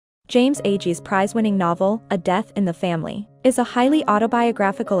James Agee's prize-winning novel, A Death in the Family, is a highly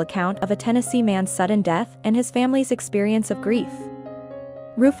autobiographical account of a Tennessee man's sudden death and his family's experience of grief.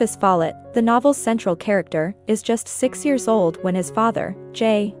 Rufus Follet, the novel's central character, is just 6 years old when his father,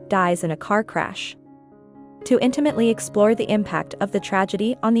 Jay, dies in a car crash. To intimately explore the impact of the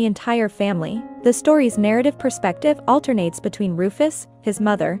tragedy on the entire family, the story's narrative perspective alternates between Rufus, his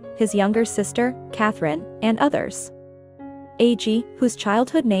mother, his younger sister, Catherine, and others. Agee, whose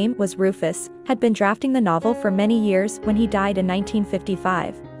childhood name was Rufus, had been drafting the novel for many years when he died in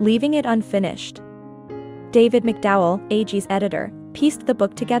 1955, leaving it unfinished. David McDowell, Agee's editor, pieced the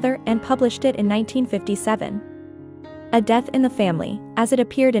book together and published it in 1957. A Death in the Family, as it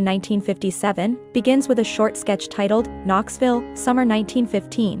appeared in 1957, begins with a short sketch titled, Knoxville, Summer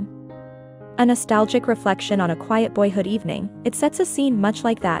 1915. A nostalgic reflection on a quiet boyhood evening, it sets a scene much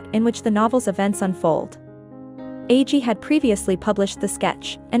like that in which the novel's events unfold. Agee had previously published the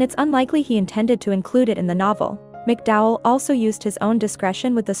sketch, and it's unlikely he intended to include it in the novel. McDowell also used his own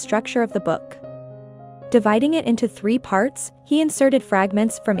discretion with the structure of the book. Dividing it into 3 parts, he inserted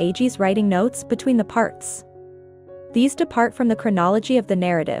fragments from Agee's writing notes between the parts. These depart from the chronology of the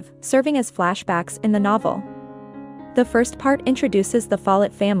narrative, serving as flashbacks in the novel. The first part introduces the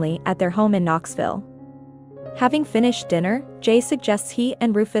Follet family at their home in Knoxville. Having finished dinner, Jay suggests he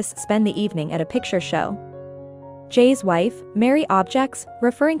and Rufus spend the evening at a picture show. Jay's wife, Mary, objects,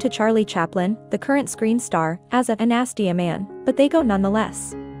 referring to Charlie Chaplin, the current screen star, as a nasty man, but they go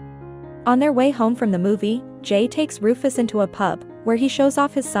nonetheless. On their way home from the movie, Jay takes Rufus into a pub, where he shows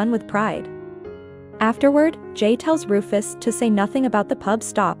off his son with pride. Afterward, Jay tells Rufus to say nothing about the pub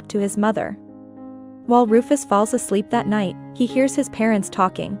stop to his mother. While Rufus falls asleep that night, he hears his parents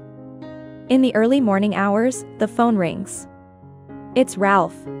talking. In the early morning hours, the phone rings. It's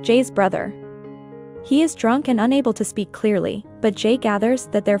Ralph, Jay's brother. He is drunk and unable to speak clearly, but Jay gathers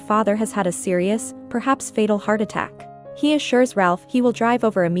that their father has had a serious, perhaps fatal heart attack. He assures Ralph he will drive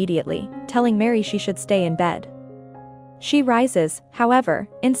over immediately, telling Mary she should stay in bed. She rises, however,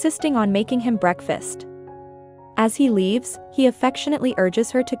 insisting on making him breakfast. As he leaves, he affectionately urges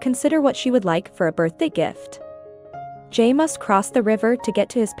her to consider what she would like for a birthday gift. Jay must cross the river to get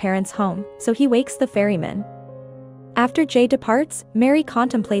to his parents' home, so he wakes the ferryman. After Jay departs, Mary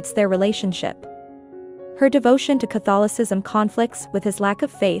contemplates their relationship. Her devotion to Catholicism conflicts with his lack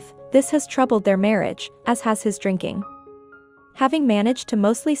of faith. This has troubled their marriage, as has his drinking. Having managed to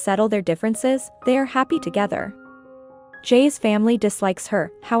mostly settle their differences, they are happy together. Jay's family dislikes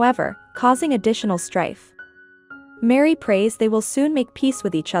her, however, causing additional strife. Mary prays they will soon make peace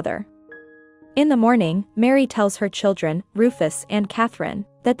with each other. In the morning, Mary tells her children, Rufus and Catherine,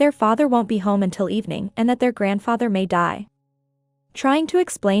 that their father won't be home until evening and that their grandfather may die. Trying to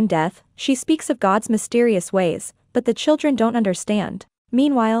explain death, she speaks of God's mysterious ways, but the children don't understand.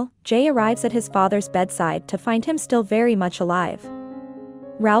 Meanwhile, Jay arrives at his father's bedside to find him still very much alive.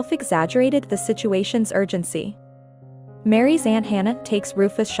 Ralph exaggerated the situation's urgency. Mary's Aunt Hannah takes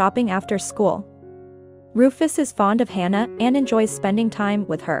Rufus shopping after school. Rufus is fond of Hannah and enjoys spending time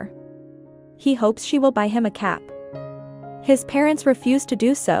with her. He hopes she will buy him a cap. His parents refuse to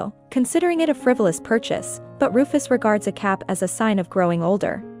do so, considering it a frivolous purchase, but Rufus regards a cap as a sign of growing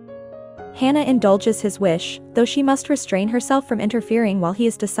older. Hannah indulges his wish, though she must restrain herself from interfering while he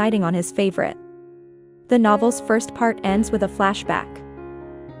is deciding on his favorite. The novel's first part ends with a flashback.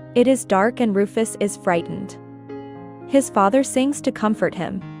 It is dark and Rufus is frightened. His father sings to comfort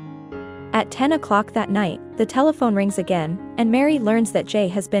him. At 10 o'clock that night, the telephone rings again, and Mary learns that Jay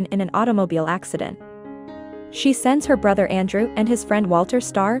has been in an automobile accident. She sends her brother Andrew and his friend Walter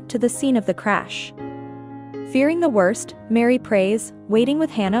Starr to the scene of the crash. Fearing the worst, Mary prays, waiting with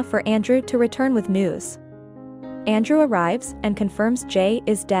Hannah for Andrew to return with news. Andrew arrives and confirms Jay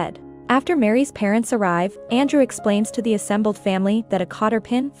is dead. After Mary's parents arrive, Andrew explains to the assembled family that a cotter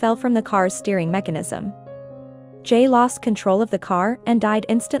pin fell from the car's steering mechanism. Jay lost control of the car and died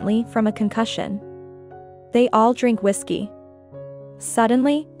instantly from a concussion. They all drink whiskey.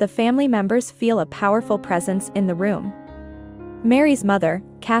 Suddenly, the family members feel a powerful presence in the room. Mary's mother,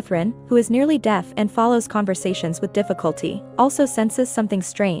 Catherine, who is nearly deaf and follows conversations with difficulty, also senses something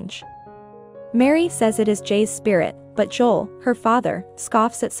strange. Mary says it is Jay's spirit, but Joel, her father,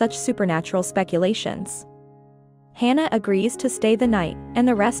 scoffs at such supernatural speculations. Hannah agrees to stay the night, and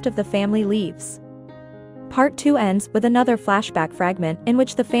the rest of the family leaves. Part 2 ends with another flashback fragment in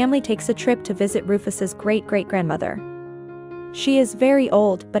which the family takes a trip to visit Rufus's great-great-grandmother. She is very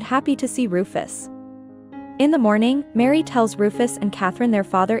old but happy to see Rufus. In the morning, Mary tells Rufus and Catherine their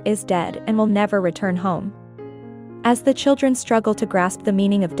father is dead and will never return home. As the children struggle to grasp the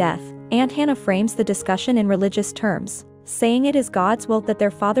meaning of death, Aunt Hannah frames the discussion in religious terms. saying it is God's will that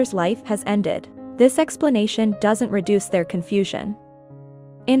their father's life has ended. This explanation doesn't reduce their confusion.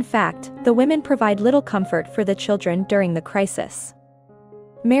 In fact, the women provide little comfort for the children during the crisis.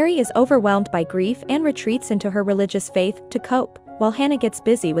 Mary is overwhelmed by grief and retreats into her religious faith to cope, while Hannah gets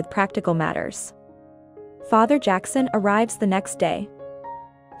busy with practical matters. Father Jackson arrives the next day.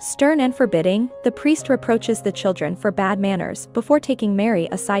 Stern and forbidding, the priest reproaches the children for bad manners before taking Mary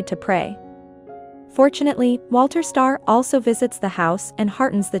aside to pray. Fortunately, Walter Starr also visits the house and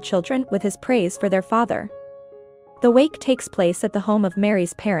heartens the children with his praise for their father. The wake takes place at the home of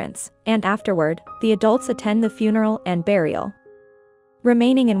Mary's parents, and afterward, the adults attend the funeral and burial.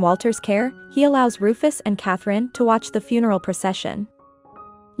 Remaining in Walter's care, he allows Rufus and Catherine to watch the funeral procession.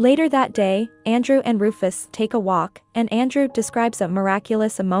 Later that day, Andrew and Rufus take a walk, and Andrew describes a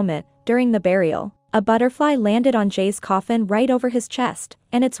miraculous moment during the burial. A butterfly landed on Jay's coffin right over his chest,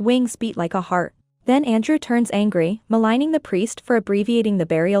 and its wings beat like a heart. Then Andrew turns angry, maligning the priest for abbreviating the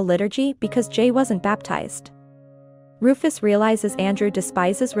burial liturgy because Jay wasn't baptized. Rufus realizes Andrew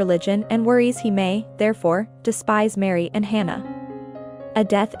despises religion and worries he may, therefore, despise Mary and Hannah. A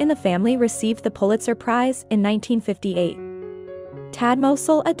Death in the Family received the Pulitzer Prize in 1958. Tad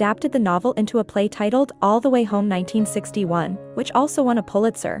Mosel adapted the novel into a play titled All the Way Home 1961, which also won a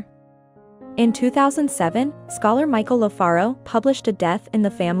Pulitzer. In 2007, scholar Michael Lofaro published A Death in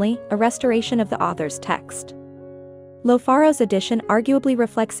the Family, a restoration of the author's text. Lofaro's edition arguably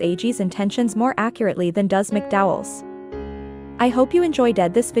reflects Agee's intentions more accurately than does McDowell's. I hope you enjoyed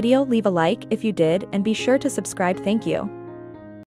this video. Leave a like if you did and be sure to subscribe. Thank you.